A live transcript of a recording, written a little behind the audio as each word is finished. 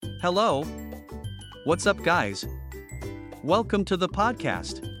Hello. What's up, guys? Welcome to the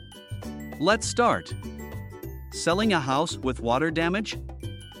podcast. Let's start. Selling a house with water damage?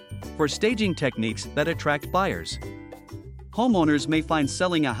 For staging techniques that attract buyers. Homeowners may find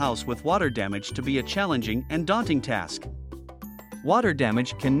selling a house with water damage to be a challenging and daunting task. Water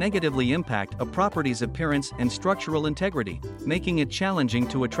damage can negatively impact a property's appearance and structural integrity, making it challenging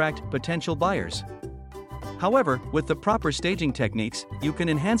to attract potential buyers. However, with the proper staging techniques, you can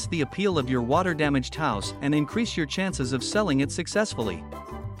enhance the appeal of your water-damaged house and increase your chances of selling it successfully.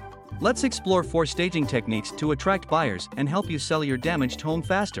 Let's explore 4 staging techniques to attract buyers and help you sell your damaged home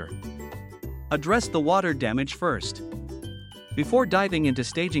faster. Address the water damage first. Before diving into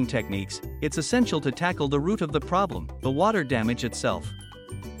staging techniques, it's essential to tackle the root of the problem, the water damage itself.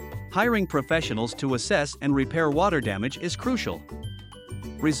 Hiring professionals to assess and repair water damage is crucial.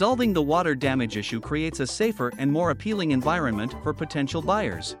 Resolving the water damage issue creates a safer and more appealing environment for potential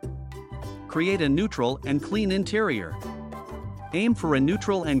buyers. Create a neutral and clean interior. Aim for a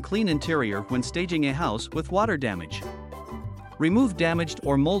neutral and clean interior when staging a house with water damage. Remove damaged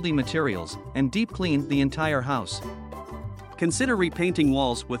or moldy materials and deep clean the entire house. Consider repainting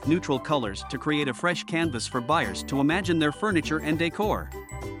walls with neutral colors to create a fresh canvas for buyers to imagine their furniture and decor.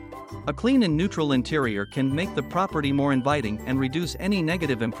 A clean and neutral interior can make the property more inviting and reduce any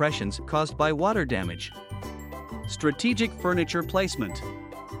negative impressions caused by water damage. Strategic furniture placement.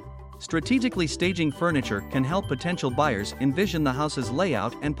 Strategically staging furniture can help potential buyers envision the house's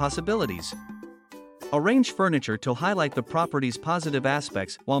layout and possibilities. Arrange furniture to highlight the property's positive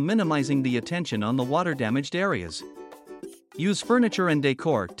aspects while minimizing the attention on the water-damaged areas. Use furniture and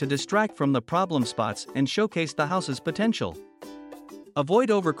decor to distract from the problem spots and showcase the house's potential.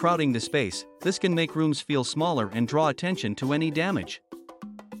 Avoid overcrowding the space, this can make rooms feel smaller and draw attention to any damage.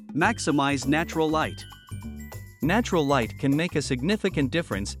 Maximize natural light. Natural light can make a significant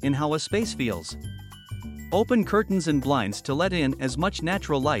difference in how a space feels. Open curtains and blinds to let in as much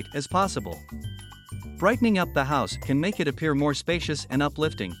natural light as possible. Brightening up the house can make it appear more spacious and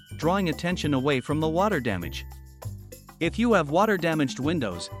uplifting, drawing attention away from the water damage. If you have water-damaged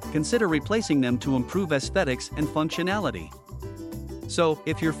windows, consider replacing them to improve aesthetics and functionality. So,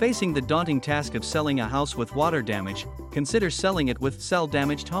 if you're facing the daunting task of selling a house with water damage, consider selling it with Sell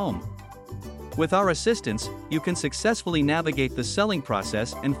Damaged Home. With our assistance, you can successfully navigate the selling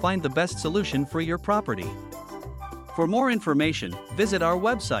process and find the best solution for your property. For more information, visit our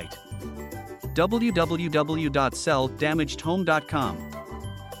website www.selldamagedhome.com.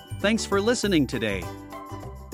 Thanks for listening today.